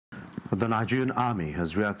The Nigerian Army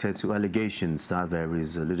has reacted to allegations that there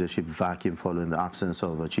is a leadership vacuum following the absence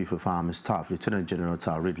of the Chief of Army Staff, Lieutenant General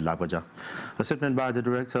Abuja. A statement by the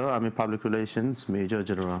Director, Army Public Relations, Major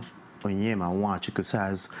General Onyema Nwachiku,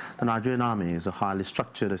 says the Nigerian Army is a highly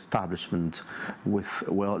structured establishment with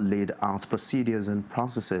well-laid-out procedures and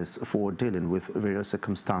processes for dealing with various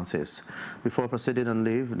circumstances. Before proceeding on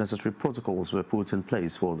leave, necessary protocols were put in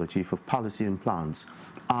place for the Chief of Policy and Plans,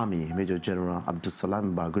 Army Major General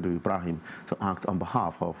Abdulsalam Bagudu Ibrahim, to act on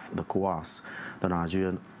behalf of the COAS, the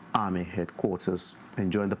Nigerian Army headquarters,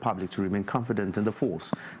 enjoined the public to remain confident in the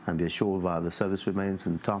force and be assured that the service remains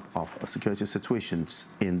on top of security situations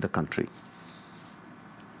in the country.